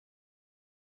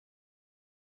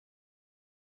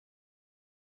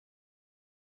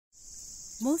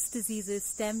Most diseases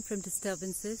stem from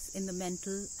disturbances in the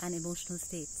mental and emotional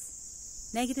states.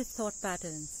 Negative thought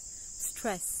patterns,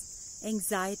 stress,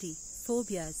 anxiety,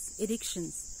 phobias,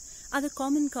 addictions are the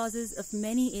common causes of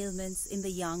many ailments in the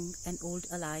young and old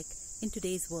alike in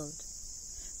today's world.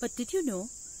 But did you know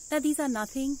that these are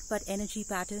nothing but energy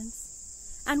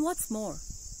patterns? And what's more,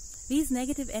 these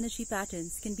negative energy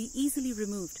patterns can be easily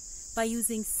removed by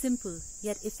using simple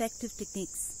yet effective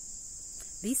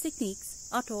techniques. These techniques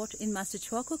are taught in Master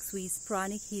Chokok Sui's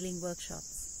Pranic healing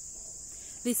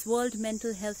workshops. This World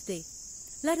Mental Health Day,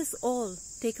 let us all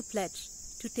take a pledge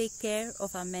to take care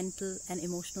of our mental and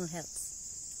emotional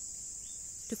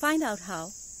health. To find out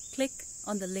how, click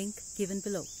on the link given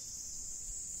below.